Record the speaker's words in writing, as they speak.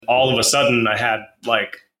all of a sudden I had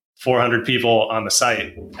like 400 people on the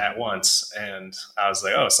site at once. And I was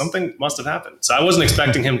like, oh, something must have happened. So I wasn't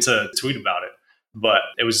expecting him to tweet about it, but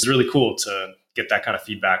it was really cool to get that kind of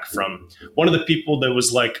feedback from one of the people that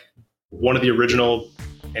was like one of the original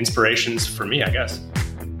inspirations for me, I guess.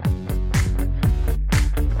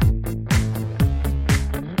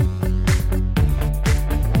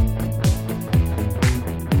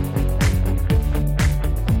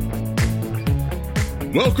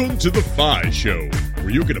 Welcome to The Fi Show, where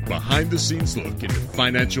you get a behind-the-scenes look into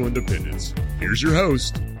financial independence. Here's your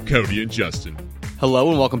host, Cody and Justin. Hello,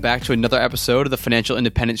 and welcome back to another episode of the Financial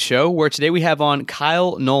Independence Show, where today we have on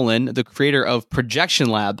Kyle Nolan, the creator of Projection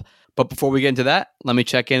Lab. But before we get into that, let me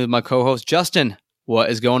check in with my co-host, Justin. What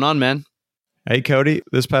is going on, man? Hey, Cody.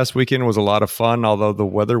 This past weekend was a lot of fun, although the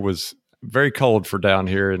weather was very cold for down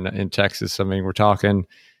here in Texas. I mean, we're talking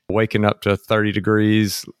waking up to 30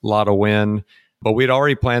 degrees, a lot of wind. But we'd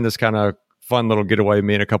already planned this kind of fun little getaway,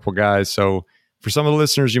 me and a couple guys. So for some of the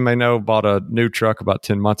listeners, you may know, bought a new truck about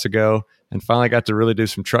 10 months ago and finally got to really do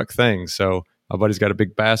some truck things. So my buddy's got a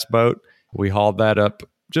big bass boat. We hauled that up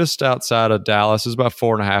just outside of Dallas. It's about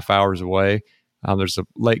 4.5 hours away. There's a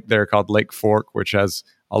lake there called Lake Fork, which has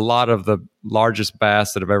a lot of the largest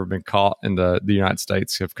bass that have ever been caught in the United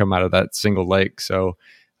States have come out of that single lake. So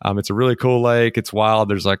it's a really cool lake. It's wild.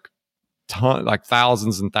 There's like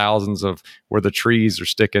thousands and thousands of where the trees are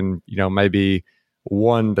sticking, maybe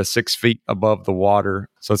 1 to 6 feet above the water.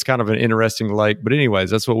 So it's kind of an interesting lake. But anyways,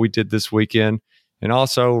 that's what we did this weekend. And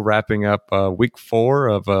also wrapping up week 4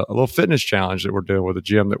 of a little fitness challenge that we're doing with a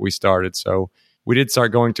gym that we started. So we did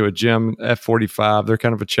start going to a gym, F45. They're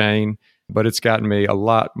kind of a chain, but it's gotten me a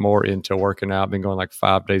lot more into working out. I've been going like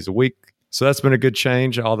 5 days a week. So that's been a good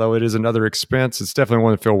change. Although it is another expense, it's definitely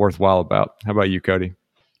one to feel worthwhile about. How about you, Cody?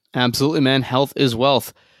 Absolutely, man. Health is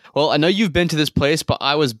wealth. Well, I know you've been to this place, but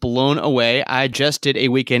I was blown away. I just did a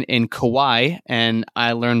weekend in Kauai, and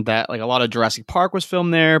I learned that like a lot of Jurassic Park was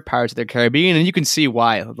filmed there, Pirates of the Caribbean, and you can see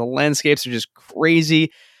why. The landscapes are just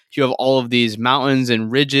crazy. You have all of these mountains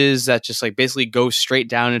and ridges that just like basically go straight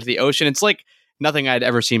down into the ocean. It's like nothing I'd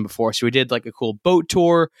ever seen before. So we did like a cool boat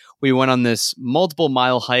tour. We went on this multiple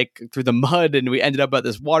mile hike through the mud, and we ended up at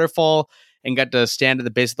this waterfall and got to stand at the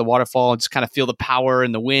base of the waterfall and just kind of feel the power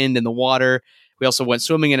and the wind and the water. We also went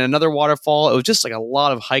swimming in another waterfall. It was just like a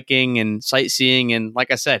lot of hiking and sightseeing. And like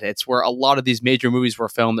I said, it's where a lot of these major movies were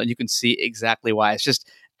filmed, and you can see exactly why. It's just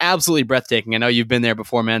absolutely breathtaking. I know you've been there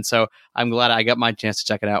before, man, so I'm glad I got my chance to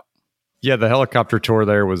check it out. Yeah, the helicopter tour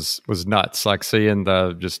there was nuts. Like seeing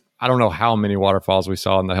I don't know how many waterfalls we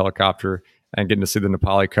saw in the helicopter and getting to see the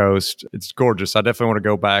Nepali coast. It's gorgeous. I definitely want to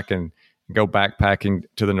go back and go backpacking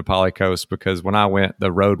to the Nepali coast, because when I went,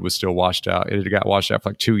 the road was still washed out. It had got washed out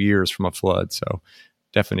for like 2 years from a flood. So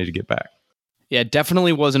definitely need to get back. Yeah,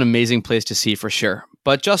 definitely was an amazing place to see for sure.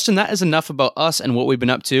 But Justin, that is enough about us and what we've been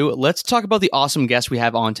up to. Let's talk about the awesome guest we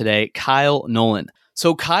have on today, Kyle Nolan.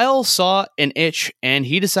 So Kyle saw an itch and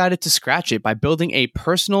he decided to scratch it by building a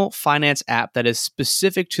personal finance app that is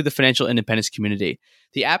specific to the financial independence community.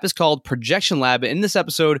 The app is called Projection Lab. In this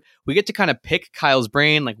episode, we get to kind of pick Kyle's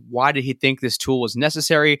brain. Like, why did he think this tool was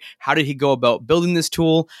necessary? How did he go about building this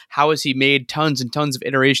tool? How has he made tons and tons of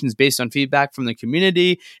iterations based on feedback from the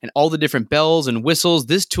community and all the different bells and whistles?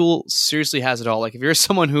 This tool seriously has it all. Like, if you're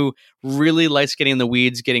someone who really likes getting in the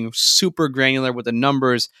weeds, getting super granular with the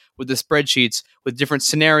numbers, with the spreadsheets, with different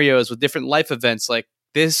scenarios, with different life events, like,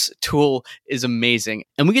 this tool is amazing.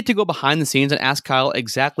 And we get to go behind the scenes and ask Kyle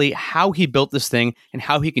exactly how he built this thing and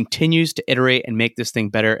how he continues to iterate and make this thing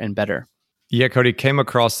better and better. Yeah, Cody, came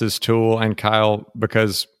across this tool and Kyle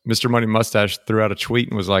because Mr. Money Mustache threw out a tweet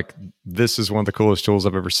and was like, this is one of the coolest tools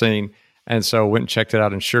I've ever seen. And so went and checked it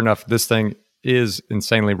out. And sure enough, this thing is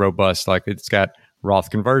insanely robust. Like, it's got Roth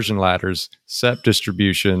conversion ladders, SEP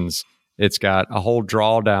distributions. It's got a whole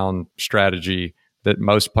drawdown strategy that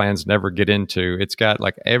most plans never get into. It's got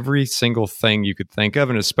like every single thing you could think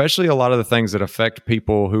of, and especially a lot of the things that affect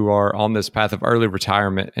people who are on this path of early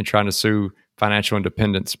retirement and trying to sue financial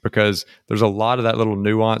independence, because there's a lot of that little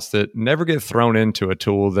nuance that never get thrown into a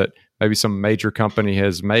tool that maybe some major company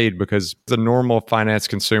has made, because the normal finance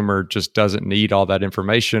consumer just doesn't need all that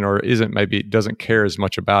information, or doesn't care as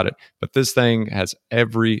much about it. But this thing has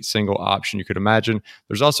every single option you could imagine.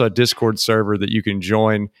 There's also a Discord server that you can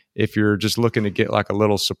join if you're just looking to get like a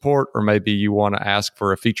little support, or maybe you want to ask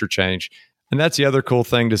for a feature change. And that's the other cool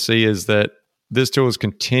thing to see, is that this tool is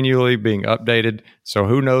continually being updated. So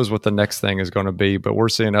who knows what the next thing is going to be, but we're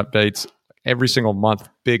seeing updates every single month.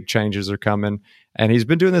 Big changes are coming. And he's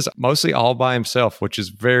been doing this mostly all by himself, which is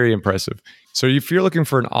very impressive. So if you're looking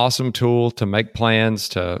for an awesome tool to make plans,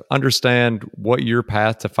 to understand what your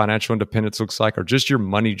path to financial independence looks like, or just your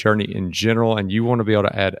money journey in general, and you want to be able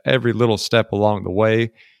to add every little step along the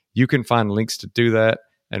way, you can find links to do that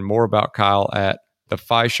and more about Kyle at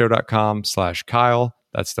thefishow.com/Kyle.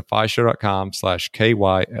 That's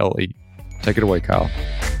thefishow.com/KYLE. Take it away, Kyle.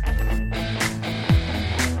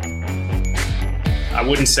 I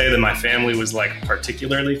wouldn't say that my family was like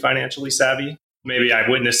particularly financially savvy. Maybe I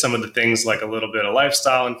witnessed some of the things like a little bit of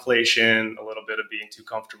lifestyle inflation, a little bit of being too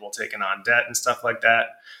comfortable taking on debt and stuff like that.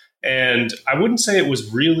 And I wouldn't say it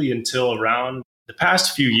was really until around the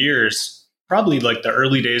past few years, probably like the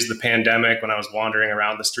early days of the pandemic when I was wandering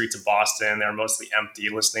around the streets of Boston. They were mostly empty,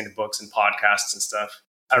 listening to books and podcasts and stuff.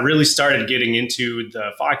 I really started getting into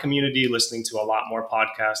the FI community, listening to a lot more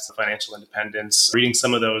podcasts of financial independence, reading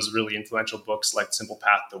some of those really influential books like Simple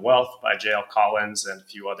Path to Wealth by J.L. Collins and a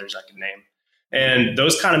few others I could name. And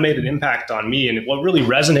those kind of made an impact on me. And what really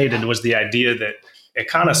resonated was the idea that it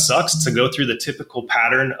kind of sucks to go through the typical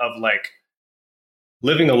pattern of like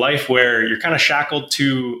living a life where you're kind of shackled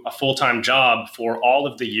to a full-time job for all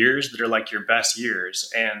of the years that are like your best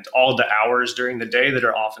years and all the hours during the day that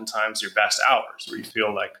are oftentimes your best hours, where you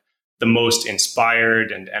feel like the most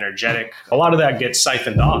inspired and energetic. A lot of that gets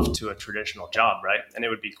siphoned off to a traditional job, right? And it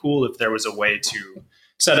would be cool if there was a way to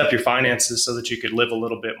set up your finances so that you could live a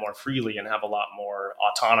little bit more freely and have a lot more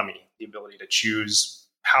autonomy, the ability to choose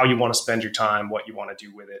how you want to spend your time, what you want to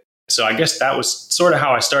do with it. So I guess that was sort of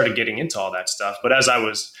how I started getting into all that stuff. But as I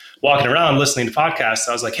was walking around listening to podcasts,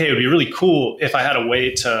 I was like, hey, it would be really cool if I had a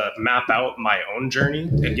way to map out my own journey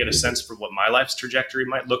and get a sense for what my life's trajectory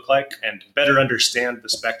might look like and better understand the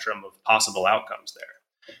spectrum of possible outcomes there.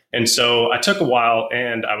 And so I took a while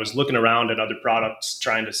and I was looking around at other products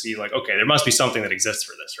trying to see like, okay, there must be something that exists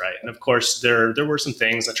for this, right? And of course, there were some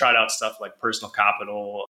things. I tried out stuff like Personal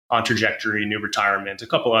Capital, On Trajectory, New Retirement, a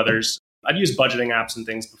couple others. I'd used budgeting apps and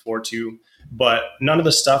things before too, but none of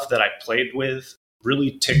the stuff that I played with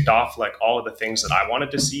really ticked off like all of the things that I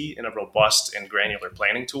wanted to see in a robust and granular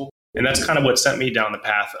planning tool. And that's kind of what sent me down the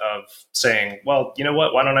path of saying, well, you know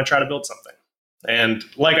what, why don't I try to build something? And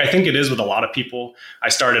like I think it is with a lot of people, I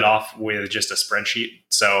started off with just a spreadsheet.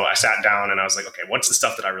 So I sat down and I was like, okay, what's the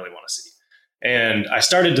stuff that I really want to see? And I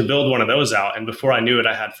started to build one of those out. And before I knew it,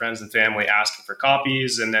 I had friends and family asking for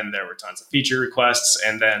copies. And then there were tons of feature requests.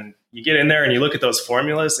 And then you get in there and you look at those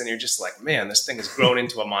formulas and you're just like, man, this thing has grown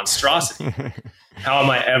into a monstrosity. How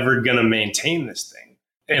am I ever going to maintain this thing?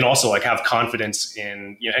 And also like have confidence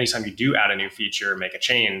in, you know, anytime you do add a new feature, make a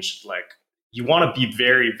change, like you want to be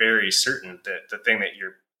very, very certain that the thing that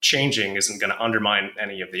you're changing isn't going to undermine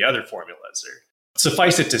any of the other formulas. Or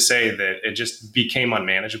suffice it to say that it just became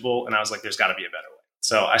unmanageable. And I was like, there's got to be a better way.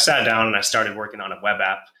 So I sat down and I started working on a web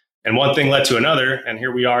app. And one thing led to another. And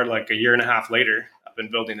here we are like a year and a half later. I've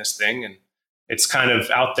been building this thing and it's kind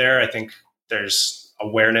of out there. I think there's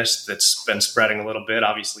awareness that's been spreading a little bit.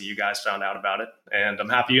 Obviously, you guys found out about it. And I'm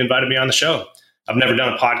happy you invited me on the show. I've never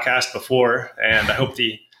done a podcast before. And I hope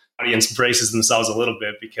the audience braces themselves a little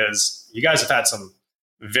bit because you guys have had some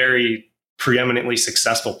very preeminently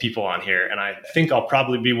successful people on here. And I think I'll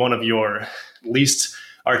probably be one of your least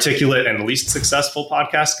articulate and least successful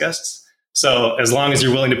podcast guests. So as long as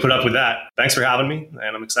you're willing to put up with that, thanks for having me.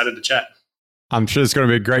 And I'm excited to chat. I'm sure it's going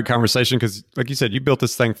to be a great conversation because, like you said, you built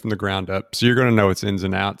this thing from the ground up. So you're going to know its ins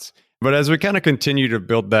and outs. But as we kind of continue to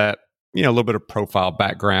build that, you know, a little bit of profile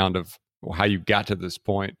background of how you got to this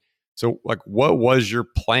point. So like, what was your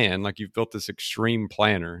plan? Like you've built this extreme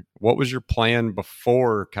planner. What was your plan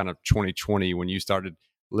before kind of 2020 when you started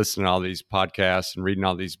listening to all these podcasts and reading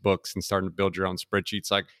all these books and starting to build your own spreadsheets?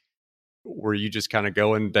 Like, were you just kind of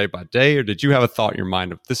going day by day, or did you have a thought in your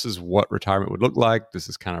mind of this is what retirement would look like? This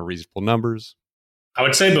is kind of reasonable numbers? I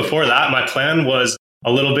would say before that, my plan was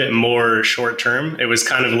a little bit more short term. It was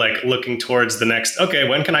kind of like looking towards the next, okay,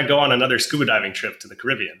 when can I go on another scuba diving trip to the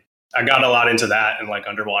Caribbean? I got a lot into that and like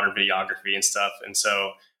underwater videography and stuff. And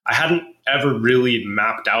so I hadn't ever really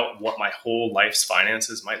mapped out what my whole life's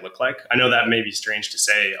finances might look like. I know that may be strange to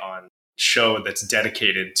say on a show that's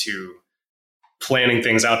dedicated to planning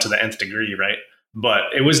things out to the nth degree, right? But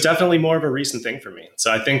it was definitely more of a recent thing for me. So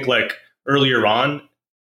I think like earlier on,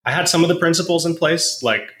 I had some of the principles in place,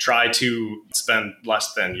 like try to spend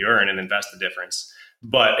less than you earn and invest the difference.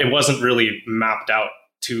 But it wasn't really mapped out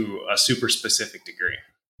to a super specific degree.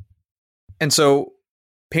 And so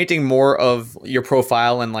painting more of your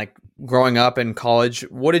profile and like growing up in college,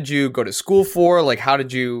 what did you go to school for? Like, how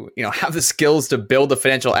did you, have the skills to build a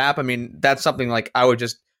financial app? I mean, that's something like I would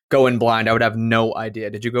just go in blind. I would have no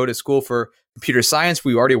idea. Did you go to school for computer science?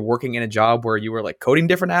 Were you already working in a job where you were like coding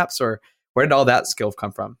different apps, or where did all that skill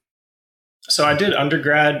come from? So I did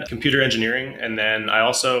undergrad computer engineering, and then I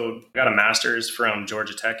also got a master's from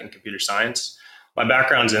Georgia Tech in computer science. My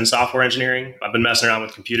background's in software engineering. I've been messing around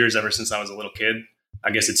with computers ever since I was a little kid.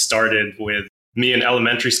 I guess it started with me in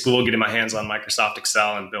elementary school getting my hands on Microsoft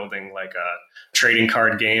Excel and building like a trading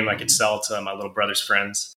card game I could sell to my little brother's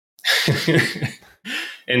friends.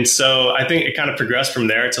 And so I think it kind of progressed from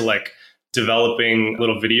there to like developing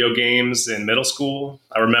little video games in middle school.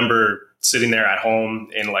 I remember sitting there at home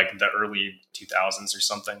in like the early 2000s or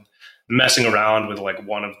something, messing around with like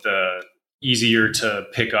one of the easier to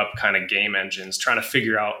pick up kind of game engines, trying to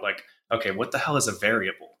figure out like, okay, what the hell is a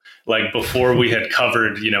variable? Like before we had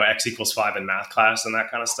covered, X equals 5 in math class and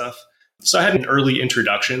that kind of stuff. So I had an early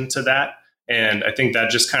introduction to that. And I think that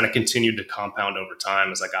just kind of continued to compound over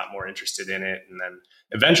time as I got more interested in it. And then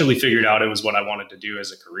eventually figured out it was what I wanted to do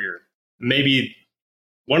as a career. Maybe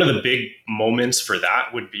one of the big moments for that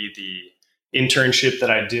would be the internship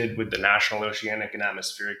that I did with the National Oceanic and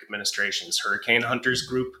Atmospheric Administration's Hurricane Hunters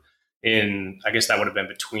group in, I guess that would have been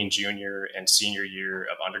between junior and senior year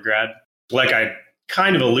of undergrad. Like I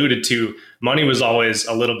kind of alluded to, money was always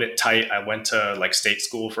a little bit tight. I went to like state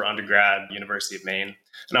school for undergrad, University of Maine,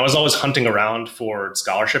 and I was always hunting around for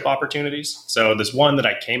scholarship opportunities. So this one that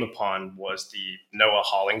I came upon was the Noah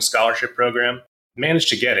Hauling Scholarship Program. Managed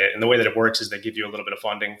to get it. And the way that it works is they give you a little bit of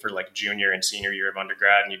funding for like junior and senior year of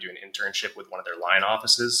undergrad, and you do an internship with one of their line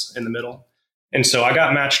offices in the middle. And so I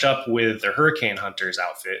got matched up with their Hurricane Hunters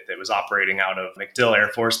outfit that was operating out of MacDill Air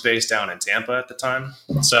Force Base down in Tampa at the time.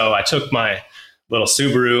 So I took my little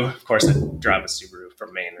Subaru, of course I drive a Subaru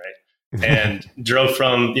from Maine, right? And drove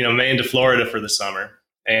from, Maine to Florida for the summer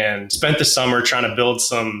and spent the summer trying to build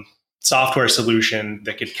some software solution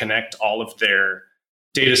that could connect all of their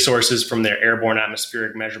data sources from their airborne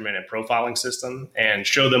atmospheric measurement and profiling system and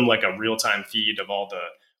show them like a real-time feed of all the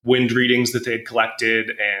wind readings that they had collected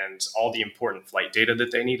and all the important flight data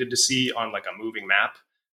that they needed to see on like a moving map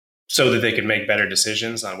so that they could make better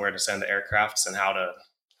decisions on where to send the aircrafts and how to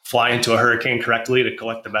fly into a hurricane correctly to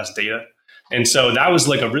collect the best data. And so that was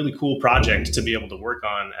like a really cool project to be able to work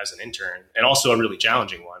on as an intern, and also a really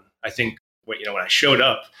challenging one. I think when I showed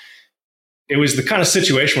up, it was the kind of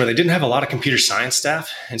situation where they didn't have a lot of computer science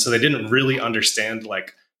staff. And so they didn't really understand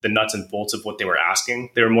like the nuts and bolts of what they were asking.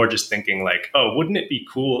 They were more just thinking like, oh, wouldn't it be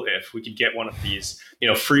cool if we could get one of these,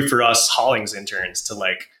 free for us haulings interns to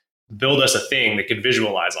like build us a thing that could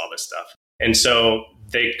visualize all this stuff. And so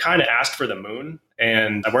they kind of asked for the moon,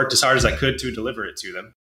 and I worked as hard as I could to deliver it to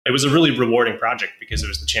them. It was a really rewarding project because it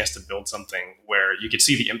was the chance to build something where you could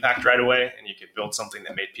see the impact right away, and you could build something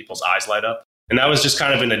that made people's eyes light up. And that was just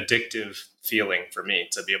kind of an addictive feeling for me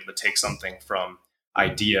to be able to take something from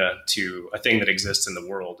idea to a thing that exists in the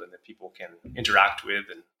world and that people can interact with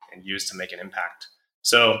and use to make an impact.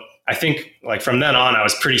 So I think like from then on, I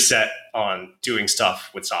was pretty set on doing stuff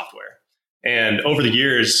with software. And over the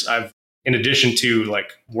years, in addition to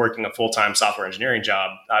like working a full-time software engineering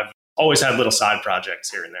job, I've always had little side projects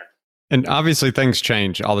here and there. And obviously things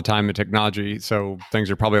change all the time in technology. So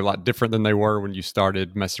things are probably a lot different than they were when you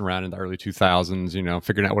started messing around in the early 2000s,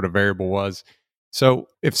 figuring out what a variable was. So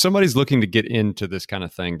if somebody's looking to get into this kind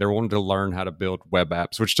of thing, they're wanting to learn how to build web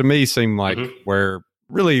apps, which to me seem like where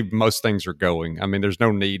really most things are going. I mean, there's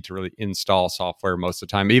no need to really install software most of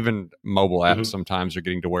the time. Even mobile apps sometimes are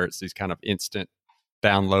getting to where it's these kind of instant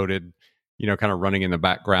downloaded, kind of running in the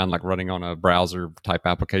background, like running on a browser type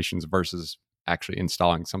applications versus actually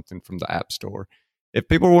installing something from the App Store. If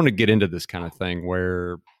people want to get into this kind of thing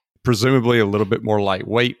where presumably a little bit more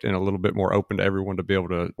lightweight and a little bit more open to everyone to be able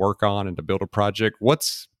to work on and to build a project,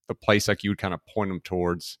 what's the place like you would kind of point them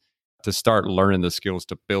towards to start learning the skills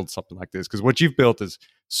to build something like this? Because what you've built is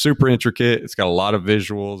super intricate. It's got a lot of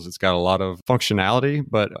visuals. It's got a lot of functionality.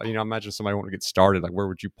 But, imagine somebody want to get started. Like, where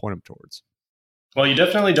would you point them towards? Well, you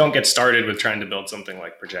definitely don't get started with trying to build something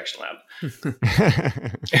like Projection Lab.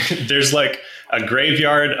 There's like a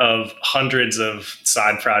graveyard of hundreds of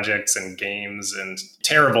side projects and games and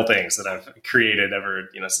terrible things that I've created ever,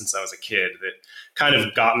 since I was a kid that kind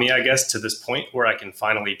of got me, I guess, to this point where I can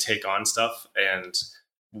finally take on stuff and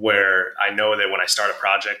where I know that when I start a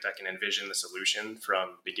project, I can envision the solution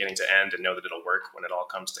from beginning to end and know that it'll work when it all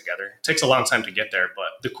comes together. It takes a long time to get there.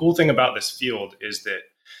 But the cool thing about this field is that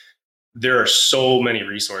there are so many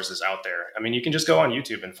resources out there. I mean, you can just go on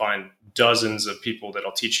YouTube and find dozens of people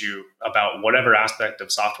that'll teach you about whatever aspect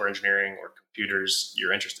of software engineering or computers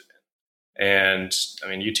you're interested in. And I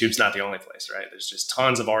mean, YouTube's not the only place, right? There's just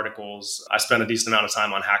tons of articles. I spend a decent amount of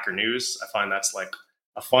time on Hacker News. I find that's like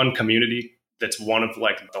a fun community that's one of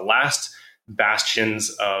like the last bastions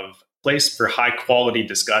of place for high quality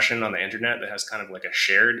discussion on the internet that has kind of like a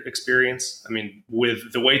shared experience. I mean,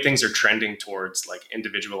 with the way things are trending towards like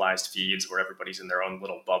individualized feeds where everybody's in their own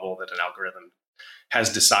little bubble that an algorithm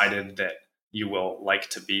has decided that you will like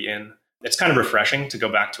to be in, it's kind of refreshing to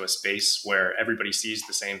go back to a space where everybody sees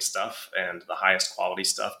the same stuff and the highest quality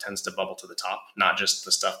stuff tends to bubble to the top, not just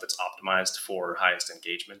the stuff that's optimized for highest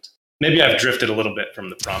engagement. Maybe I've drifted a little bit from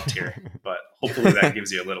the prompt here, but hopefully that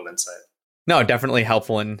gives you a little insight. No, definitely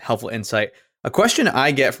helpful insight. A question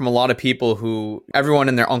I get from a lot of people who everyone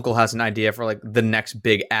and their uncle has an idea for like the next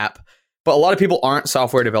big app, but a lot of people aren't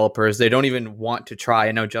software developers. They don't even want to try.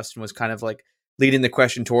 I know Justin was kind of like leading the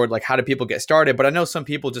question toward like, how do people get started? But I know some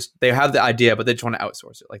people they have the idea, but they just want to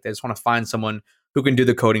outsource it. Like they just want to find someone who can do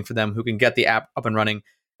the coding for them, who can get the app up and running.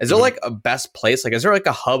 Is there like a best place? Like, is there like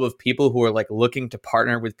a hub of people who are like looking to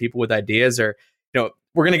partner with people with ideas? Or,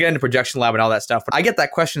 we're going to get into Projection Lab and all that stuff. But I get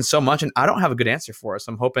that question so much and I don't have a good answer for us.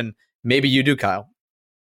 I'm hoping maybe you do, Kyle.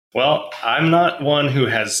 Well, I'm not one who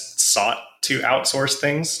has sought to outsource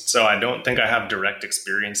things, so I don't think I have direct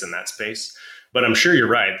experience in that space. But I'm sure you're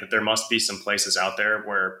right that there must be some places out there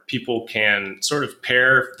where people can sort of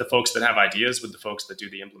pair the folks that have ideas with the folks that do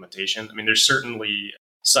the implementation. I mean, there's certainly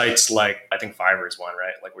sites like, I think Fiverr is one,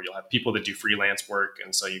 right? Like where you'll have people that do freelance work.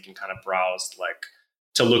 And so you can kind of browse like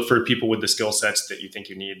to look for people with the skill sets that you think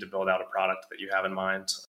you need to build out a product that you have in mind.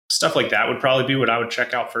 Stuff like that would probably be what I would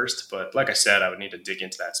check out first. But like I said, I would need to dig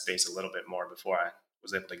into that space a little bit more before I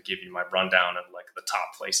was able to give you my rundown of like the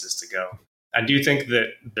top places to go. I do think that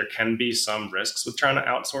there can be some risks with trying to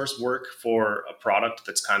outsource work for a product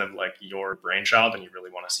that's kind of like your brainchild and you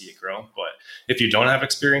really want to see it grow. But if you don't have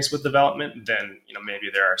experience with development, then maybe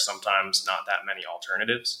there are sometimes not that many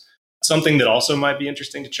alternatives. Something that also might be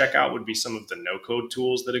interesting to check out would be some of the no-code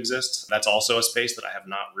tools that exist. That's also a space that I have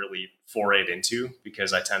not really forayed into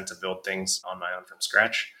because I tend to build things on my own from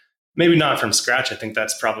scratch. Maybe not from scratch. I think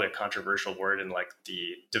that's probably a controversial word in like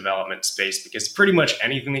the development space because pretty much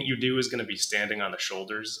anything that you do is going to be standing on the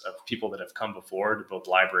shoulders of people that have come before to build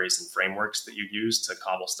libraries and frameworks that you use to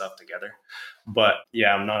cobble stuff together. But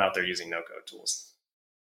yeah, I'm not out there using no-code tools.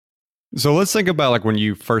 So let's think about like when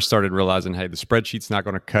you first started realizing, hey, the spreadsheet's not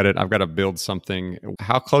going to cut it. I've got to build something.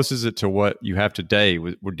 How close is it to what you have today?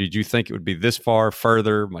 Did you think it would be this far,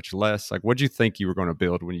 further, much less? Like, what did you think you were going to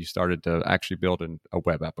build when you started to actually build a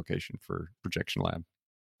web application for Projection Lab?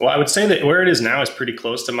 Well, I would say that where it is now is pretty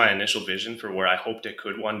close to my initial vision for where I hoped it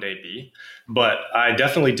could one day be. But I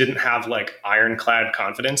definitely didn't have like ironclad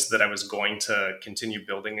confidence that I was going to continue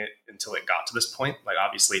building it until it got to this point. Like,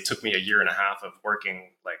 obviously, it took me a year and a half of working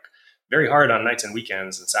like very hard on nights and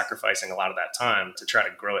weekends and sacrificing a lot of that time to try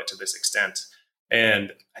to grow it to this extent.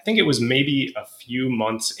 And I think it was maybe a few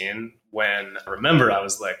months in when I remember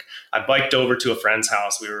I biked over to a friend's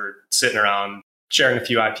house. We were sitting around sharing a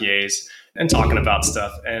few IPAs and talking about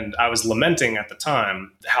stuff. And I was lamenting at the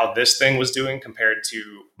time how this thing was doing compared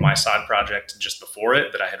to my side project just before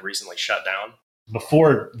it that I had recently shut down.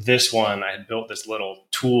 Before this one, I had built this little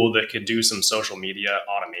tool that could do some social media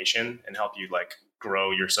automation and help you like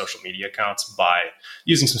grow your social media accounts by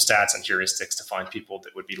using some stats and heuristics to find people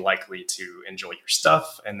that would be likely to enjoy your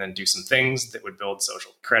stuff and then do some things that would build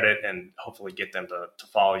social credit and hopefully get them to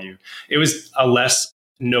follow you. It was a less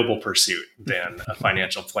noble pursuit than a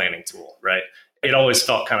financial planning tool, right? It always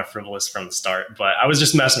felt kind of frivolous from the start, but I was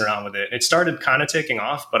just messing around with it. It started kind of taking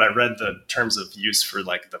off, but I read the terms of use for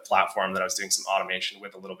like the platform that I was doing some automation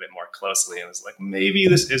with a little bit more closely. And I was like, maybe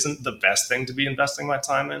this isn't the best thing to be investing my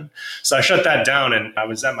time in. So I shut that down and I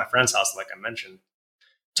was at my friend's house, like I mentioned,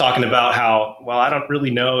 talking about how, well, I don't really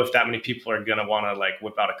know if that many people are going to want to like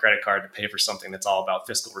whip out a credit card to pay for something that's all about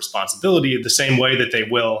fiscal responsibility the same way that they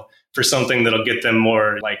will for something that'll get them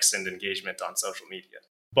more likes and engagement on social media.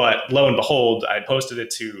 But lo and behold, I posted it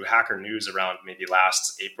to Hacker News around maybe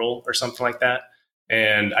last April or something like that.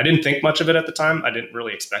 And I didn't think much of it at the time. I didn't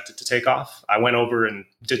really expect it to take off. I went over and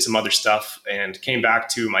did some other stuff and came back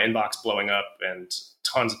to my inbox blowing up and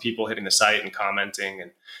tons of people hitting the site and commenting.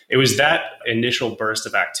 And it was that initial burst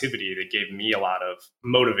of activity that gave me a lot of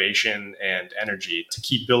motivation and energy to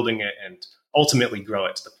keep building it and ultimately grow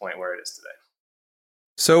it to the point where it is today.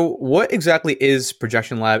 So what exactly is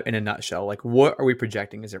Projection Lab in a nutshell? Like, what are we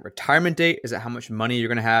projecting? Is it retirement date? Is it how much money you're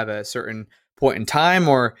going to have at a certain point in time?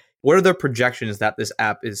 Or what are the projections that this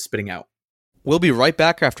app is spitting out? We'll be right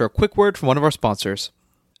back after a quick word from one of our sponsors.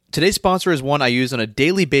 Today's sponsor is one I use on a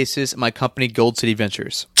daily basis at my company, Gold City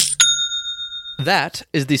Ventures. That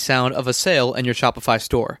is the sound of a sale in your Shopify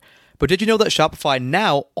store. But did you know that Shopify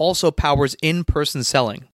now also powers in-person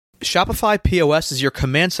selling? Shopify POS is your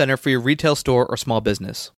command center for your retail store or small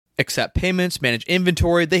business. accept payments, manage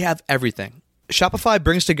inventory. They have everything. Shopify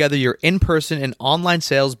brings together your in-person and online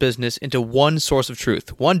sales business into one source of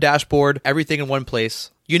truth, one dashboard, everything in one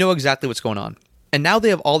place. You know exactly what's going on. And now they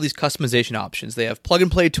have all these customization options. They have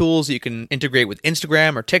plug-and-play tools that you can integrate with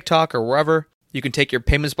Instagram or TikTok or wherever. You can take your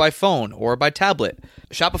payments by phone or by tablet.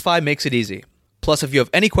 Shopify makes it easy. Plus, if you have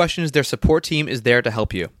any questions, their support team is there to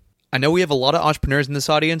help you. I know we have a lot of entrepreneurs in this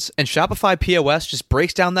audience, and Shopify POS just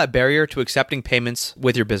breaks down that barrier to accepting payments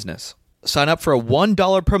with your business. Sign up for a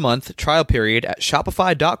 $1 per month trial period at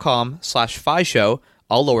shopify.com/FIShow,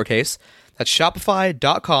 all lowercase. That's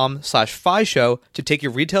shopify.com/FIShow to take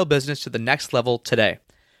your retail business to the next level today.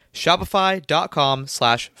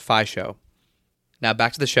 Shopify.com/FIShow. Now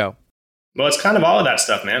back to the show. Well, it's kind of all of that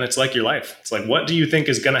stuff, man. It's like your life. It's like, what do you think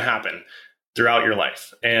is going to happen throughout your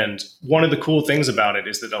life? And one of the cool things about it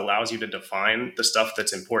is that it allows you to define the stuff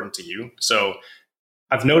that's important to you. So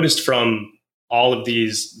I've noticed from all of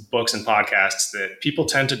these books and podcasts that people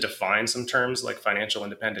tend to define some terms like financial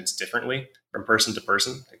independence differently from person to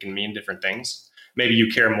person. It can mean different things. Maybe you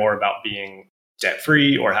care more about being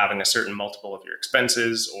debt-free or having a certain multiple of your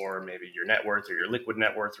expenses, or maybe your net worth or your liquid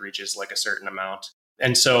net worth reaches like a certain amount.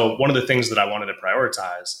 And so one of the things that I wanted to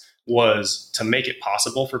prioritize was to make it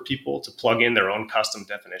possible for people to plug in their own custom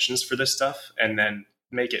definitions for this stuff and then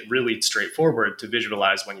make it really straightforward to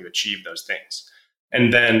visualize when you achieve those things.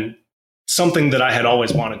 And then something that I had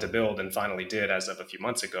always wanted to build and finally did as of a few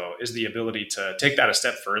months ago is the ability to take that a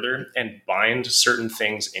step further and bind certain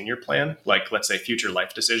things in your plan, like let's say future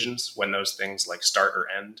life decisions, when those things like start or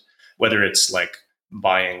end, whether it's like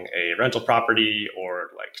buying a rental property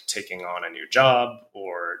or like taking on a new job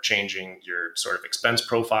or changing your sort of expense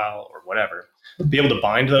profile or whatever. Be able to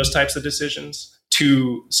bind those types of decisions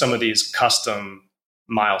to some of these custom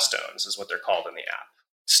milestones is what they're called in the app.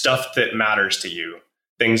 Stuff that matters to you,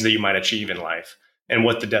 things that you might achieve in life, and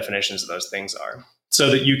what the definitions of those things are, so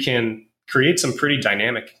that you can create some pretty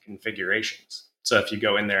dynamic configurations. So if you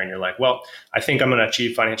go in there and you're like, well, I think I'm going to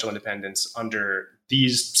achieve financial independence under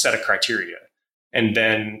these set of criteria. And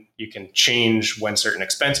then you can change when certain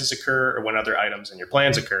expenses occur or when other items in your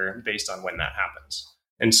plans occur based on when that happens.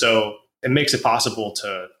 And so it makes it possible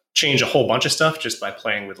to change a whole bunch of stuff just by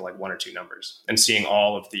playing with like one or two numbers and seeing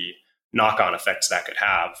all of the knock-on effects that could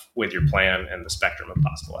have with your plan and the spectrum of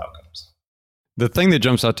possible outcomes. The thing that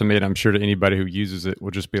jumps out to me, and I'm sure to anybody who uses it,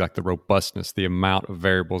 will just be like the robustness, the amount of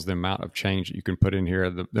variables, the amount of change that you can put in here,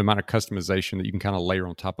 the amount of customization that you can kind of layer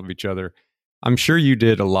on top of each other. I'm sure you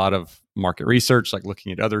did a lot of market research, like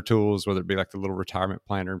looking at other tools, whether it be like the little retirement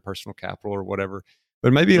planner and personal capital or whatever.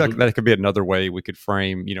 But maybe like that could be another way we could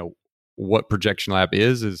frame, what Projection Lab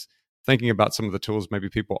is thinking about some of the tools maybe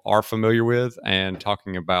people are familiar with and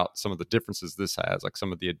talking about some of the differences this has, like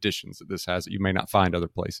some of the additions that this has that you may not find other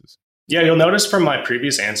places. Yeah, you'll notice from my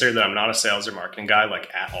previous answer that I'm not a sales or marketing guy like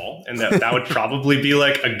at all. And that would probably be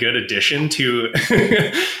like a good addition to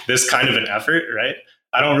this kind of an effort, right?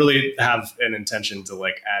 I don't really have an intention to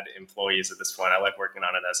like add employees at this point. I like working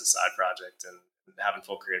on it as a side project and having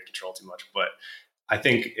full creative control too much. But I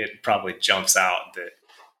think it probably jumps out that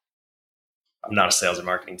I'm not a sales or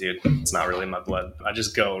marketing dude. It's not really in my blood. I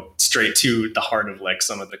just go straight to the heart of like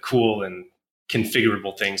some of the cool and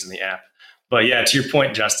configurable things in the app. But yeah, to your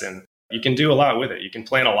point, Justin, you can do a lot with it. You can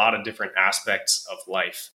plan a lot of different aspects of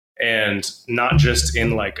life, and not just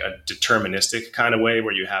in like a deterministic kind of way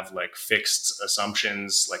where you have like fixed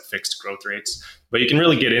assumptions, like fixed growth rates, but you can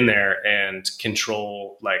really get in there and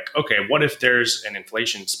control like, okay, what if there's an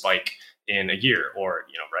inflation spike in a year or,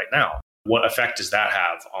 right now? What effect does that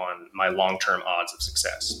have on my long-term odds of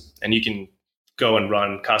success? And you can go and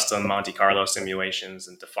run custom Monte Carlo simulations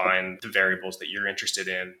and define the variables that you're interested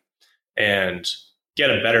in and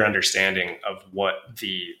get a better understanding of what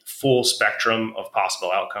the full spectrum of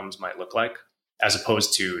possible outcomes might look like, as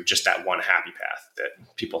opposed to just that one happy path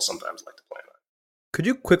that people sometimes like to plan on. Could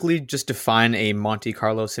you quickly just define a Monte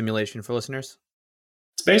Carlo simulation for listeners?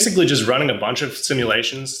 It's basically just running a bunch of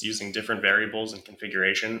simulations using different variables and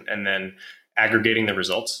configuration, and then aggregating the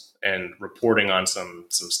results and reporting on some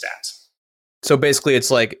stats. So basically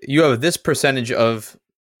it's like you have this percentage of,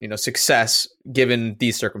 success given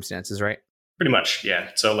these circumstances, right? Pretty much, yeah.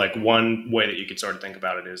 So like one way that you could sort of think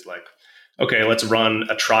about it is like, okay, let's run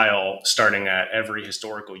a trial starting at every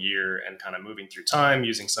historical year and kind of moving through time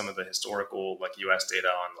using some of the historical like US data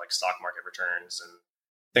on like stock market returns and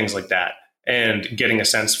things like that. And getting a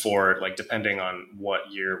sense for like, depending on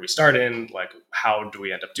what year we start in, like how do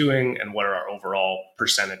we end up doing and what are our overall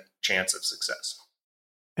percentage chance of success?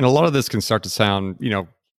 And a lot of this can start to sound,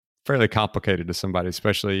 fairly complicated to somebody,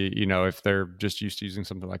 especially, if they're just used to using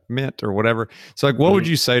something like Mint or whatever. So like, what would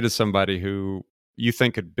you say to somebody who, you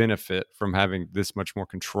think could benefit from having this much more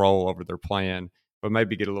control over their plan, but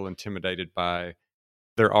maybe get a little intimidated by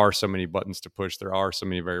there are so many buttons to push, there are so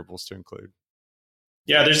many variables to include?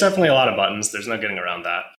 Yeah, there's definitely a lot of buttons. There's no getting around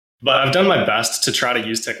that. But I've done my best to try to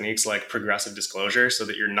use techniques like progressive disclosure so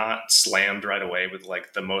that you're not slammed right away with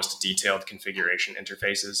like the most detailed configuration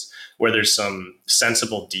interfaces, where there's some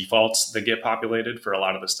sensible defaults that get populated for a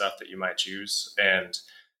lot of the stuff that you might choose. And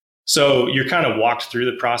so you're kind of walked through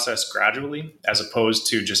the process gradually, as opposed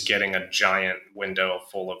to just getting a giant window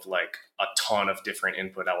full of like a ton of different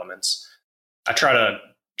input elements. I try to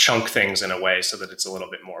chunk things in a way so that it's a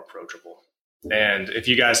little bit more approachable. And if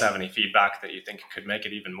you guys have any feedback that you think could make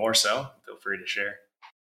it even more so, feel free to share.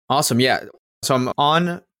 Awesome. Yeah. So I'm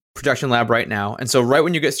on Projection Lab right now. And so right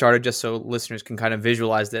when you get started, just so listeners can kind of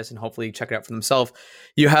visualize this and hopefully check it out for themselves,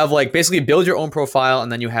 you have like basically build your own profile,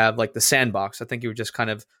 and then you have like the sandbox. I think you were just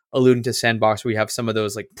kind of alluding to sandbox, where you have some of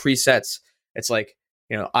those like presets. It's like,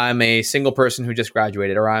 I'm a single person who just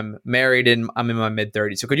graduated, or I'm married and I'm in my mid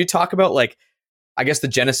 30s. So could you talk about like, I guess, the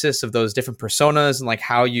genesis of those different personas and like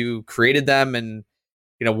how you created them, and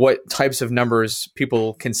what types of numbers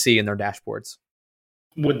people can see in their dashboards?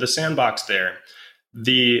 With the sandbox there,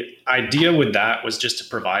 the idea with that was just to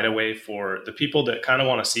provide a way for the people that kind of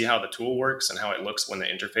want to see how the tool works and how it looks when the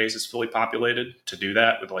interface is fully populated to do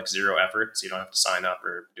that with like zero effort. So you don't have to sign up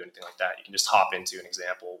or do anything like that. You can just hop into an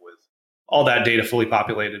example with all that data fully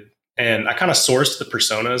populated. And I kind of sourced the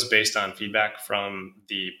personas based on feedback from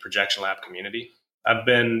the Projection Lab community. I've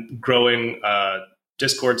been growing a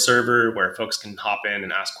Discord server where folks can hop in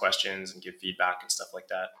and ask questions and give feedback and stuff like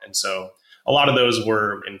that. And so a lot of those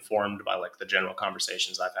were informed by like the general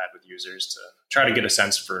conversations I've had with users to try to get a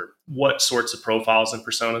sense for what sorts of profiles and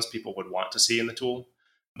personas people would want to see in the tool.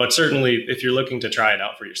 But certainly, if you're looking to try it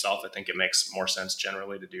out for yourself, I think it makes more sense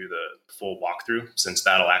generally to do the full walkthrough, since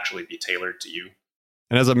that'll actually be tailored to you.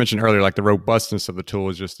 And as I mentioned earlier, like the robustness of the tool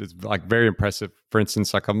is like very impressive. For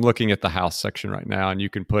instance, like I'm looking at the house section right now, and you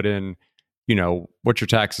can put in, what your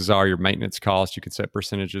taxes are, your maintenance costs. You can set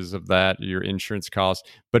percentages of that, your insurance costs.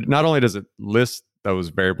 But not only does it list those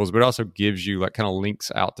variables, but it also gives you like kind of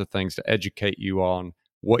links out to things to educate you on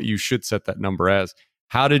what you should set that number as.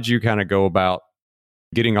 How did you kind of go about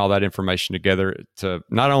getting all that information together to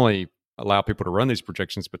not only allow people to run these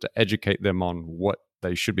projections, but to educate them on what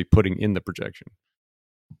they should be putting in the projection?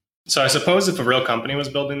 So I suppose if a real company was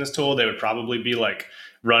building this tool, they would probably be like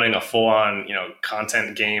running a full-on,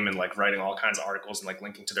 content game and like writing all kinds of articles and like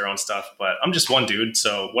linking to their own stuff. But I'm just one dude.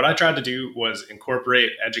 So what I tried to do was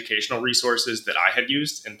incorporate educational resources that I had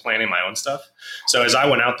used in planning my own stuff. So as I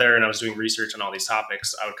went out there and I was doing research on all these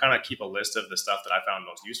topics, I would kind of keep a list of the stuff that I found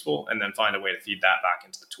most useful and then find a way to feed that back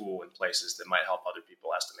into the tool in places that might help other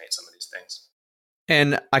people estimate some of these things.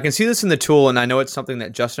 And I can see this in the tool, and I know it's something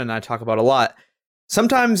that Justin and I talk about a lot.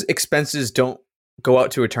 Sometimes expenses don't go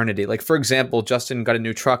out to eternity. Like, for example, Justin got a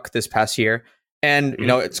new truck this past year, and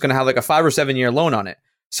it's going to have like a 5 or 7 year loan on it.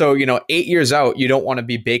 So 8 years out, you don't want to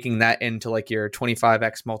be baking that into like your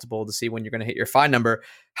 25x multiple to see when you're going to hit your FI number.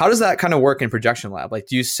 How does that kind of work in Projection Lab? Like,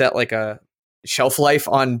 do you set like a shelf life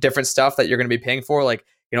on different stuff that you're going to be paying for? Like,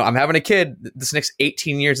 I'm having a kid, this next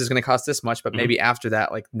 18 years is going to cost this much, but maybe after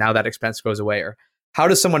that, like now that expense goes away. Or how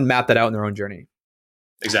does someone map that out in their own journey?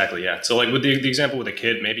 Exactly, yeah. So like with the example with a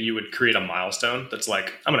kid, maybe you would create a milestone that's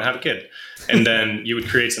like, I'm going to have a kid. And then you would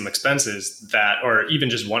create some expenses that, or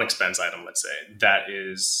even just one expense item, let's say, that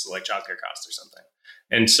is like childcare costs or something.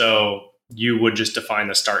 And so you would just define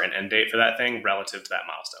the start and end date for that thing relative to that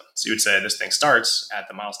milestone. So you would say this thing starts at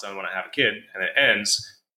the milestone when I have a kid, and it ends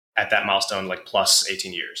at that milestone like plus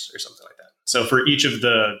 18 years or something like that. So for each of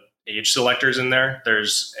the age selectors in there,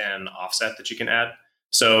 there's an offset that you can add.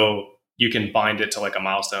 So you can bind it to like a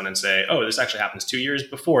milestone and say, oh, this actually happens 2 years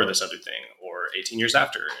before this other thing, or 18 years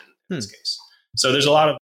after in this case. So there's a lot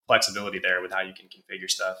of flexibility there with how you can configure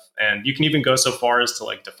stuff. And you can even go so far as to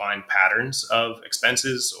like define patterns of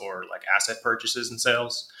expenses or like asset purchases and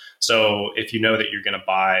sales. So if you know that you're going to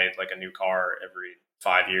buy like a new car every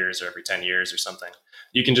 5 years or every 10 years or something,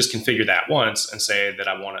 you can just configure that once and say that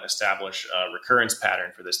I want to establish a recurrence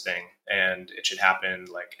pattern for this thing. And it should happen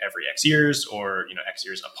like every X years or, X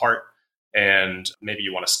years apart. And maybe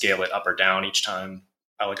you want to scale it up or down each time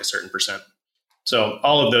by like a certain percent. So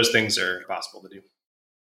all of those things are possible to do.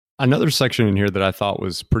 Another section in here that I thought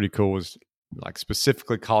was pretty cool was like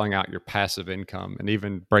specifically calling out your passive income and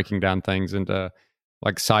even breaking down things into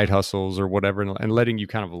like side hustles or whatever, and letting you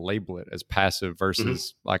kind of label it as passive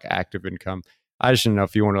versus like active income. I just didn't know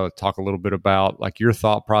if you want to talk a little bit about like your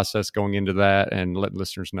thought process going into that and let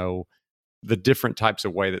listeners know the different types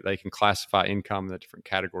of way that they can classify income and the different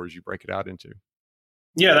categories you break it out into.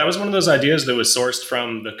 Yeah, that was one of those ideas that was sourced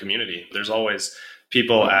from the community. There's always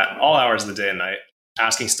people at all hours of the day and night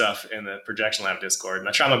asking stuff in the Projection Lab Discord. And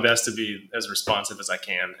I try my best to be as responsive as I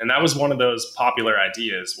can. And that was one of those popular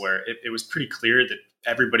ideas where it was pretty clear that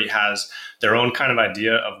everybody has their own kind of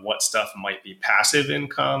idea of what stuff might be passive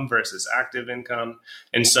income versus active income.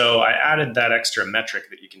 And so I added that extra metric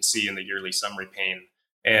that you can see in the yearly summary pane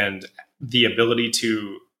and the ability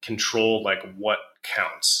to control like what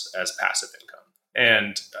counts as passive income.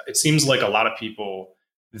 And it seems like a lot of people,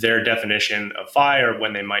 their definition of FI or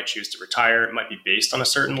when they might choose to retire might be based on a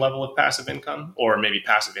certain level of passive income, or maybe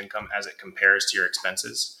passive income as it compares to your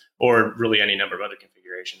expenses, or really any number of other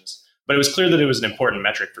configurations. But it was clear that it was an important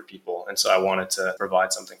metric for people. And so I wanted to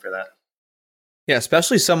provide something for that. Yeah,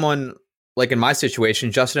 especially someone like in my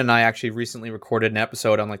situation. Justin and I actually recently recorded an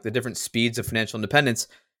episode on like the different speeds of financial independence.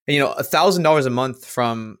 And, $1,000 a month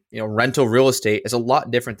from, rental real estate is a lot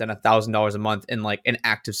different than $1,000 a month in like an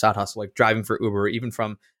active side hustle, like driving for Uber, or even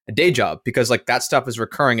from a day job, because like that stuff is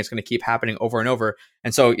recurring. It's going to keep happening over and over.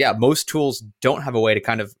 And so, yeah, most tools don't have a way to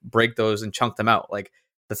kind of break those and chunk them out. Like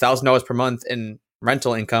the $1,000 per month in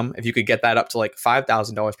rental income, if you could get that up to like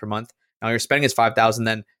 $5,000 per month, now your spending is $5,000,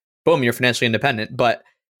 then boom, you're financially independent. But,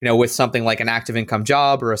 with something like an active income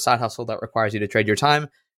job or a side hustle that requires you to trade your time,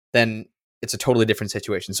 then it's a totally different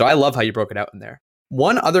situation. So I love how you broke it out in there.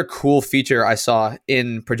 One other cool feature I saw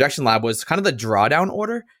in Projection Lab was kind of the drawdown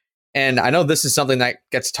order. And I know this is something that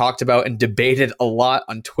gets talked about and debated a lot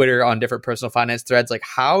on Twitter, on different personal finance threads. Like,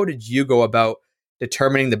 how did you go about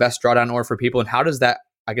determining the best drawdown order for people? And how does that,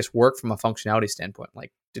 I guess, work from a functionality standpoint,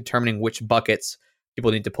 like determining which buckets people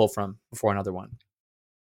need to pull from before another one?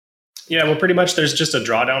 Yeah, well, pretty much there's just a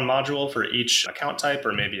drawdown module for each account type,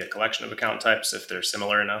 or maybe a collection of account types if they're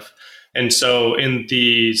similar enough. And so in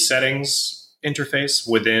the settings interface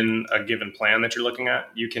within a given plan that you're looking at,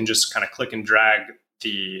 you can just kind of click and drag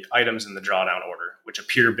the items in the drawdown order, which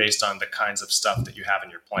appear based on the kinds of stuff that you have in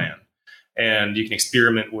your plan. And you can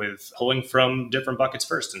experiment with pulling from different buckets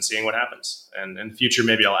first and seeing what happens. And in the future,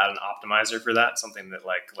 maybe I'll add an optimizer for that, something that,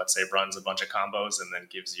 like, let's say runs a bunch of combos and then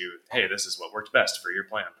gives you, hey, this is what worked best for your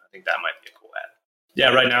plan. I think that might be a cool add.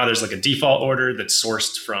 Yeah, right now there's like a default order that's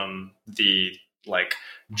sourced from the like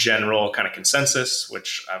general kind of consensus,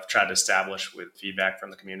 which I've tried to establish with feedback from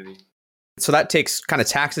the community. So that takes kind of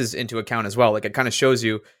taxes into account as well. Like it kind of shows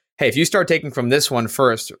you, hey, if you start taking from this one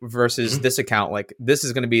first versus this account, like this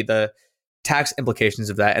is going to be the tax implications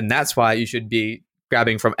of that. And that's why you should be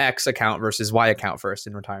grabbing from X account versus Y account first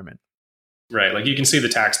in retirement. Right. Like you can see the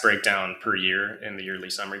tax breakdown per year in the yearly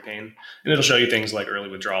summary pane, and it'll show you things like early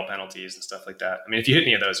withdrawal penalties and stuff like that. I mean, if you hit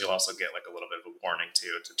any of those, you'll also get like a little bit of a warning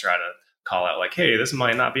too, to try to call out like, hey, this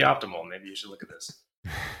might not be optimal. Maybe you should look at this.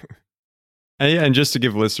 And just to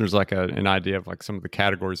give listeners like an idea of like some of the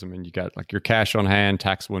categories, I mean, you got like your cash on hand,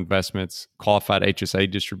 taxable investments, qualified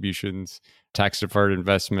HSA distributions, tax deferred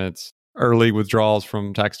investments, early withdrawals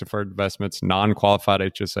from tax deferred investments, non-qualified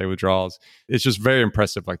HSA withdrawals. It's just very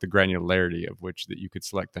impressive, like the granularity of which that you could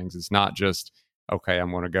select things. It's not just, okay,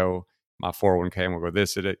 I'm going to go my 401k, I'm going to go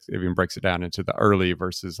this. It even breaks it down into the early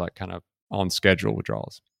versus like kind of on schedule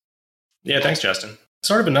withdrawals. Yeah, thanks, Justin.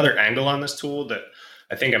 Sort of another angle on this tool that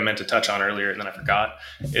I think I meant to touch on earlier and then I forgot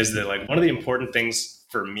is that like one of the important things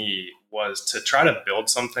for me was to try to build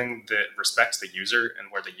something that respects the user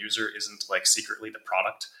and where the user isn't like secretly the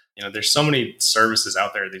product. You know, there's so many services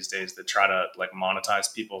out there these days that try to like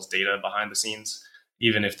monetize people's data behind the scenes,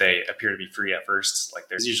 even if they appear to be free at first. Like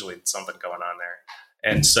there's usually something going on there.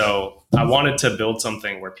 And so I wanted to build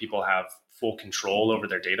something where people have full control over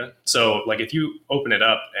their data. So like if you open it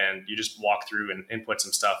up and you just walk through and input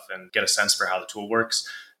some stuff and get a sense for how the tool works,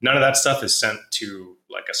 none of that stuff is sent to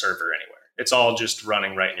like a server anywhere. It's all just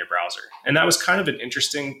running right in your browser. And that was kind of an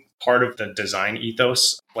interesting part of the design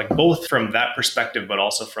ethos, like both from that perspective, but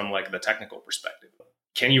also from like the technical perspective.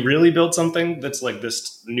 Can you really build something that's like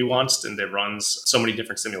this nuanced and that runs so many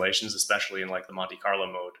different simulations, especially in like the Monte Carlo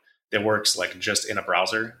mode, that works like just in a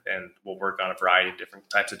browser and will work on a variety of different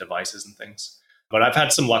types of devices and things? But I've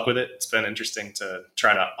had some luck with it. It's been interesting to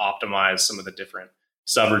try to optimize some of the different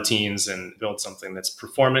subroutines and build something that's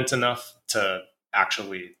performant enough to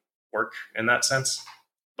actually work in that sense.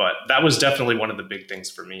 But that was definitely one of the big things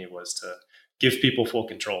for me, was to give people full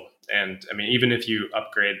control. And I mean, even if you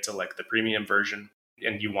upgrade to like the premium version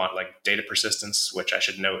and you want like data persistence, which I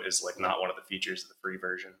should note is like not one of the features of the free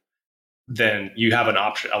version, then you have an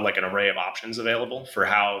option, like an array of options available for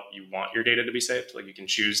how you want your data to be saved. Like you can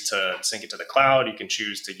choose to sync it to the cloud, you can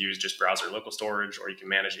choose to use just browser local storage, or you can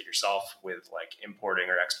manage it yourself with like importing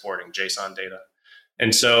or exporting JSON data.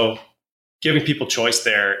 And so giving people choice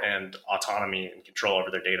there and autonomy and control over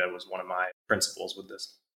their data was one of my principles with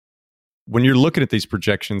this. When you're looking at these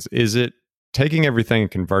projections, is it taking everything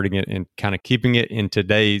and converting it and kind of keeping it in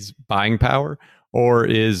today's buying power? Or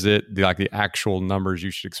is it like the actual numbers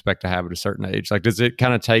you should expect to have at a certain age? Like, does it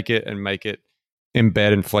kind of take it and make it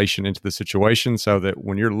embed inflation into the situation so that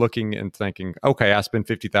when you're looking and thinking, okay, I spend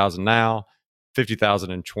 50,000 now,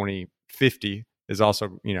 50,000 in 2050 is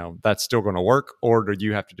also, that's still going to work? Or do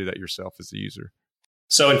you have to do that yourself as a user?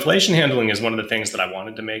 So inflation handling is one of the things that I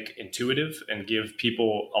wanted to make intuitive and give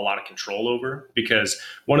people a lot of control over, because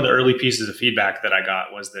one of the early pieces of feedback that I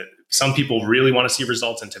got was that some people really want to see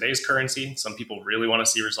results in today's currency. Some people really want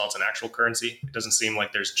to see results in actual currency. It doesn't seem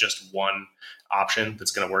like there's just one option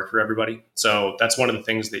that's going to work for everybody. So that's one of the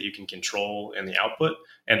things that you can control in the output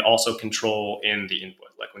and also control in the input.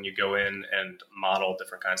 Like when you go in and model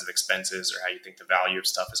different kinds of expenses or how you think the value of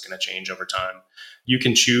stuff is going to change over time, you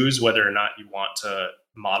can choose whether or not you want to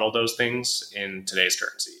model those things in today's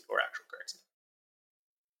currency or actual currency.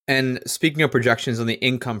 And speaking of projections on the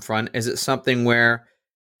income front, is it something where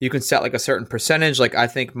you can set like a certain percentage? Like I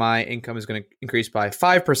think my income is going to increase by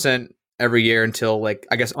 5% every year until like,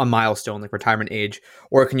 I guess a milestone, like retirement age.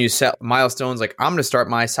 Or can you set milestones like I'm going to start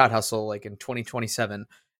my side hustle like in 2027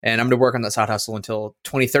 and I'm going to work on that side hustle until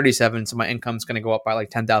 2037. So my income is going to go up by like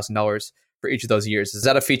 $10,000 for each of those years. Is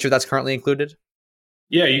that a feature that's currently included?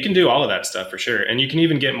 Yeah, you can do all of that stuff for sure. And you can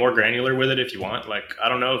even get more granular with it if you want. Like, I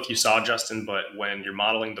don't know if you saw, Justin, but when you're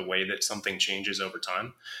modeling the way that something changes over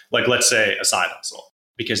time, like let's say a side hustle,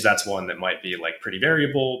 because that's one that might be like pretty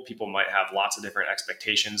variable. People might have lots of different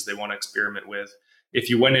expectations they want to experiment with. If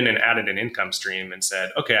you went in and added an income stream and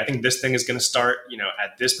said, okay, I think this thing is going to start,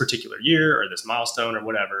 at this particular year or this milestone or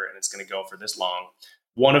whatever, and it's going to go for this long.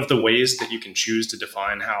 One of the ways that you can choose to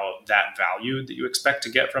define how that value that you expect to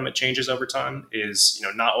get from it changes over time is,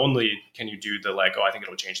 not only can you do the like, oh, I think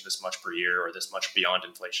it'll change this much per year or this much beyond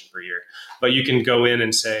inflation per year, but you can go in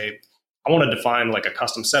and say, I want to define like a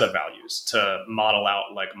custom set of values to model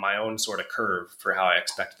out like my own sort of curve for how I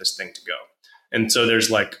expect this thing to go. And so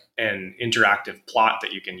there's like an interactive plot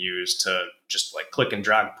that you can use to just like click and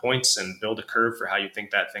drag points and build a curve for how you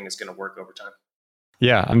think that thing is going to work over time.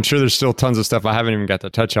 Yeah, I'm sure there's still tons of stuff I haven't even got to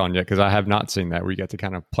touch on yet because I have not seen that where you get to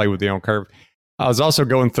kind of play with the own curve. I was also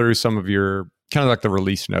going through some of your kind of like the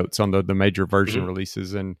release notes on the major version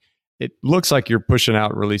releases, and it looks like you're pushing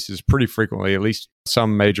out releases pretty frequently, at least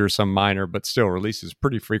some major, some minor, but still releases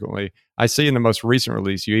pretty frequently. I see in the most recent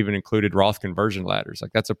release, you even included Roth conversion ladders.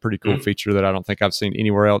 Like that's a pretty cool feature that I don't think I've seen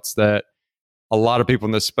anywhere else, that a lot of people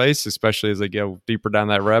in this space, especially as they go deeper down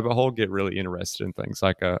that rabbit hole, get really interested in things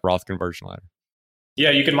like a Roth conversion ladder.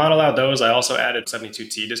 Yeah, you can model out those. I also added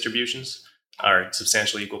 72T distributions, or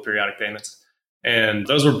substantially equal periodic payments. And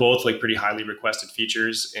those were both like pretty highly requested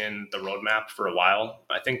features in the roadmap for a while.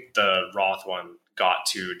 I think the Roth one got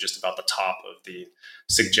to just about the top of the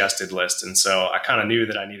suggested list. And so I kind of knew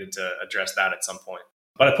that I needed to address that at some point.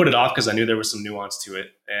 But I put it off because I knew there was some nuance to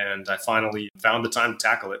it. And I finally found the time to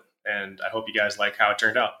tackle it. And I hope you guys like how it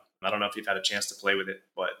turned out. I don't know if you've had a chance to play with it,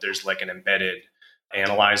 but there's like an embedded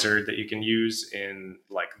analyzer that you can use in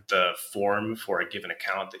like the form for a given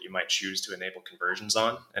account that you might choose to enable conversions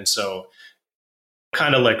on. And so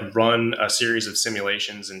kind of like run a series of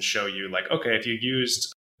simulations and show you like, okay, if you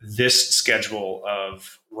used this schedule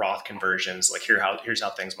of Roth conversions, like here's how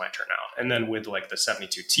things might turn out. And then with like the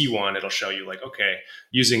 72T one, it'll show you like, okay,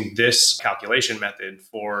 using this calculation method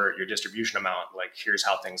for your distribution amount, like here's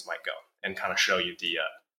how things might go, and kind of show you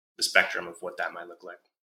the spectrum of what that might look like.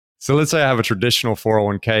 So let's say I have a traditional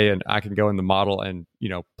 401k and I can go in the model and,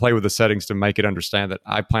 play with the settings to make it understand that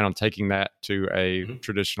I plan on taking that to a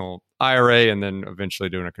traditional IRA and then eventually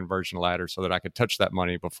doing a conversion ladder so that I could touch that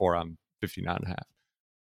money before I'm 59 and a half.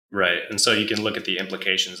 Right. And so you can look at the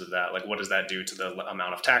implications of that. Like, what does that do to the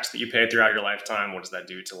amount of tax that you pay throughout your lifetime? What does that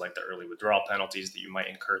do to like the early withdrawal penalties that you might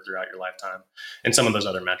incur throughout your lifetime, and some of those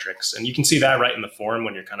other metrics? And you can see that right in the form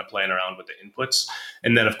when you're kind of playing around with the inputs.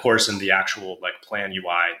 And then, of course, in the actual like plan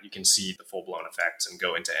UI, you can see the full blown effects and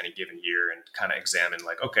go into any given year and kind of examine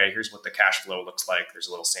like, okay, here's what the cash flow looks like. There's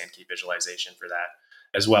a little Sankey visualization for that,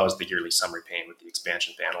 as well as the yearly summary pane with the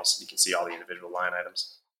expansion panels. You can see all the individual line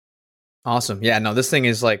items. Awesome. Yeah, no, this thing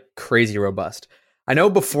is like crazy robust. I know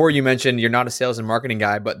before you mentioned you're not a sales and marketing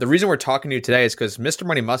guy, but the reason we're talking to you today is because Mr.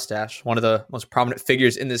 Money Mustache, one of the most prominent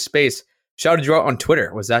figures in this space, shouted you out on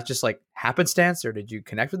Twitter. Was that just like happenstance, or did you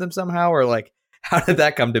connect with them somehow, or like how did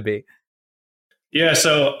that come to be? Yeah,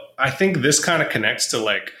 so I think this kind of connects to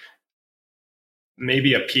like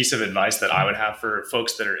maybe a piece of advice that I would have for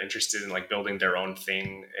folks that are interested in like building their own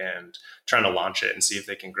thing and trying to launch it and see if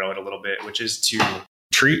they can grow it a little bit, which is to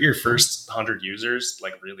treat your first 100 users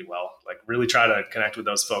like really well. Like really try to connect with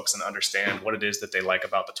those folks and understand what it is that they like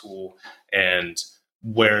about the tool and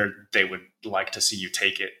where they would like to see you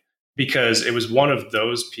take it. Because it was one of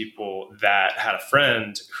those people that had a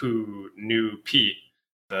friend who knew Pete,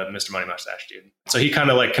 the Mr. Money Mustache dude. So he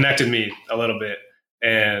kind of like connected me a little bit,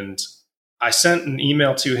 and I sent an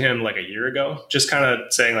email to him like a year ago, just kind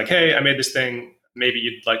of saying like, hey, I made this thing. Maybe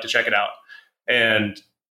you'd like to check it out. And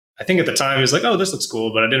I think at the time he was like, oh, this looks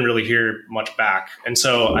cool, but I didn't really hear much back. And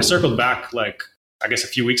so I circled back like, I guess a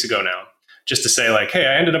few weeks ago now, just to say like, hey,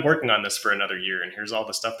 I ended up working on this for another year and here's all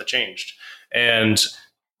the stuff that changed. And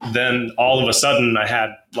then all of a sudden I had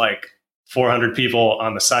like 400 people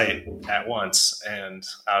on the site at once. And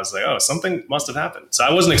I was like, oh, something must have happened. So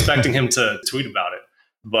I wasn't expecting him to tweet about it,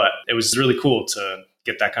 but it was really cool to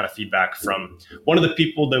get that kind of feedback from one of the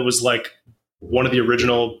people that was like one of the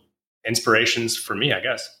original inspirations for me, I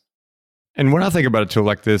guess. And when I think about a tool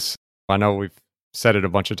like this, I know we've said it a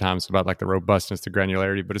bunch of times about like the robustness, the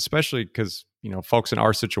granularity, but especially because, folks in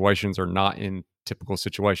our situations are not in typical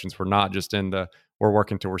situations. We're not just we're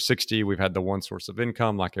working till we're 60. We've had the one source of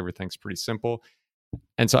income, like everything's pretty simple.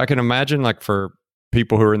 And so I can imagine like for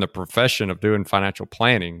people who are in the profession of doing financial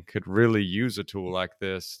planning could really use a tool like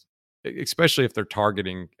this, especially if they're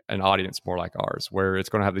targeting an audience more like ours, where it's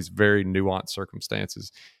going to have these very nuanced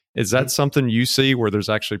circumstances. Is that something you see where there's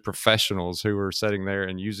actually professionals who are sitting there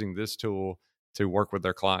and using this tool to work with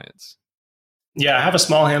their clients? Yeah, I have a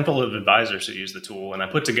small handful of advisors who use the tool, and I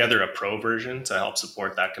put together a pro version to help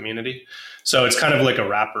support that community. So it's kind of like a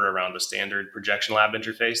wrapper around the standard Projection Lab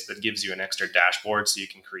interface that gives you an extra dashboard so you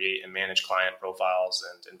can create and manage client profiles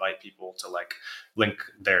and invite people to like link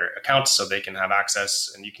their accounts so they can have access,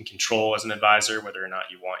 and you can control as an advisor whether or not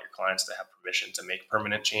you want your clients to have permission to make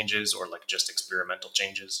permanent changes or like just experimental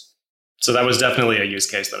changes. So that was definitely a use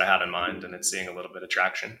case that I had in mind, and it's seeing a little bit of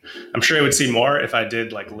traction. I'm sure I would see more if I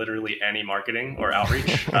did like literally any marketing or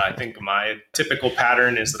outreach. I think my typical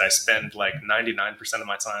pattern is that I spend like 99% of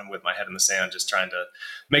my time with my head in the sand, just trying to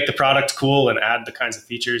make the product cool and add the kinds of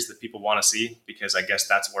features that people want to see, because I guess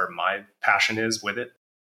that's where my passion is with it.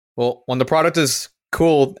 Well, when the product is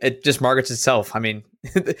cool, it just markets itself. I mean,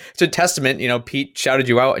 it's a testament, Pete shouted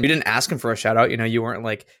you out and you didn't ask him for a shout out. You weren't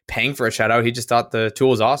like paying for a shout out. He just thought the tool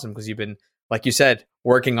was awesome because you've been, like you said,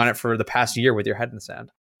 working on it for the past year with your head in the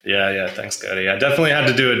sand. Yeah. Thanks, Cody. I definitely had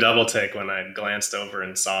to do a double take when I glanced over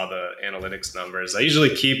and saw the analytics numbers. I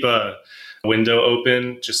usually keep a window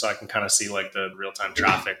open just so I can kind of see like the real-time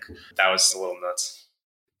traffic. That was a little nuts.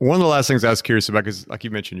 One of the last things I was curious about, because like you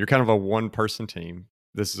mentioned, you're kind of a one-person team.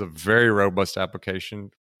 This is a very robust application.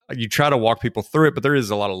 You try to walk people through it, but there is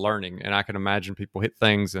a lot of learning. And I can imagine people hit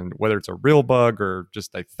things, and whether it's a real bug or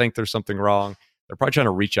just they think there's something wrong, they're probably trying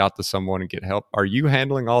to reach out to someone and get help. Are you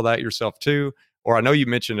handling all that yourself too? Or I know you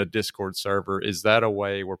mentioned a Discord server. Is that a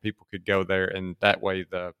way where people could go there and that way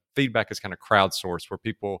the feedback is kind of crowdsourced where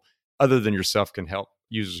people other than yourself can help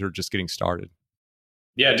users who are just getting started?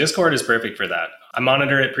 Yeah, Discord is perfect for that. I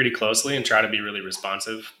monitor it pretty closely and try to be really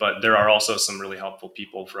responsive, but there are also some really helpful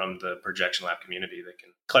people from the Projection Lab community that can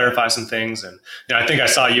clarify some things. And I think I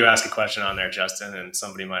saw you ask a question on there, Justin, and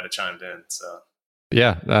somebody might have chimed in. So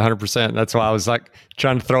yeah, 100%. That's why I was like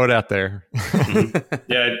trying to throw it out there.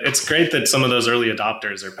 Mm-hmm. Yeah, it's great that some of those early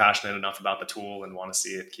adopters are passionate enough about the tool and want to see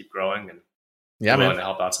it keep growing, and willing to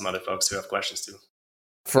help out some other folks who have questions too.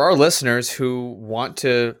 For our listeners who want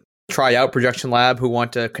to try out Projection Lab, who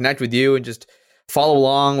want to connect with you and just follow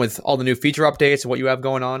along with all the new feature updates and what you have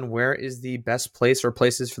going on, where is the best place or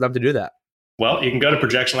places for them to do that? Well, you can go to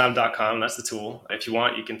projectionlab.com. That's the tool. If you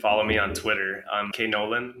want, you can follow me on Twitter. I'm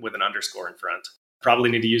KNolan with an underscore in front. Probably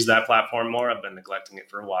need to use that platform more. I've been neglecting it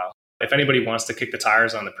for a while. If anybody wants to kick the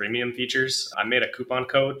tires on the premium features, I made a coupon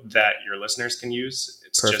code that your listeners can use.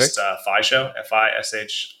 It's Perfect. Just FISHOW,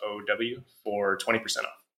 FISHOW, for 20% off.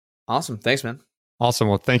 Awesome. Thanks, man. Awesome.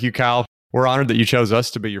 Well, thank you, Kyle. We're honored that you chose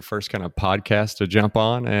us to be your first kind of podcast to jump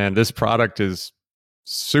on. And this product is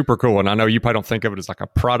super cool. And I know you probably don't think of it as like a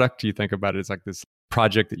product. You think about it as like this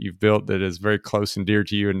project that you've built that is very close and dear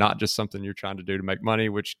to you and not just something you're trying to do to make money,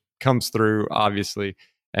 which comes through, obviously.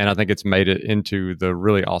 And I think it's made it into the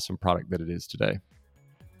really awesome product that it is today.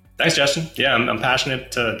 Thanks, Justin. Yeah, I'm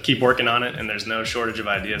passionate to keep working on it, and there's no shortage of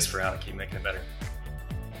ideas for how to keep making it better.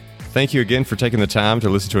 Thank you again for taking the time to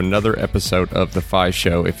listen to another episode of The Fi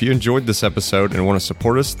Show. If you enjoyed this episode and want to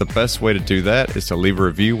support us, the best way to do that is to leave a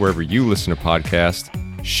review wherever you listen to podcasts.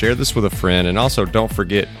 Share this with a friend, and also don't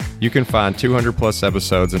forget, you can find 200 plus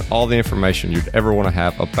episodes and all the information you'd ever want to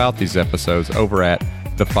have about these episodes over at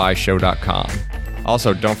thefishow.com.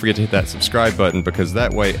 Also, don't forget to hit that subscribe button, because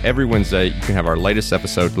that way every Wednesday you can have our latest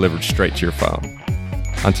episode delivered straight to your phone.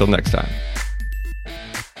 Until next time.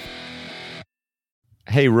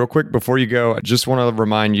 Hey, real quick before you go, I just want to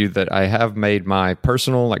remind you that I have made my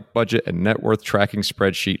personal budget and net worth tracking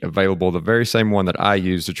spreadsheet available, the very same one that I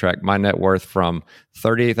use to track my net worth from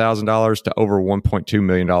 $38,000 to over $1.2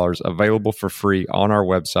 million, available for free on our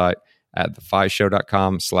website at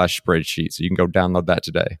thefishow.com/spreadsheet. So you can go download that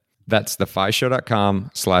today. That's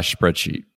thefishow.com/spreadsheet.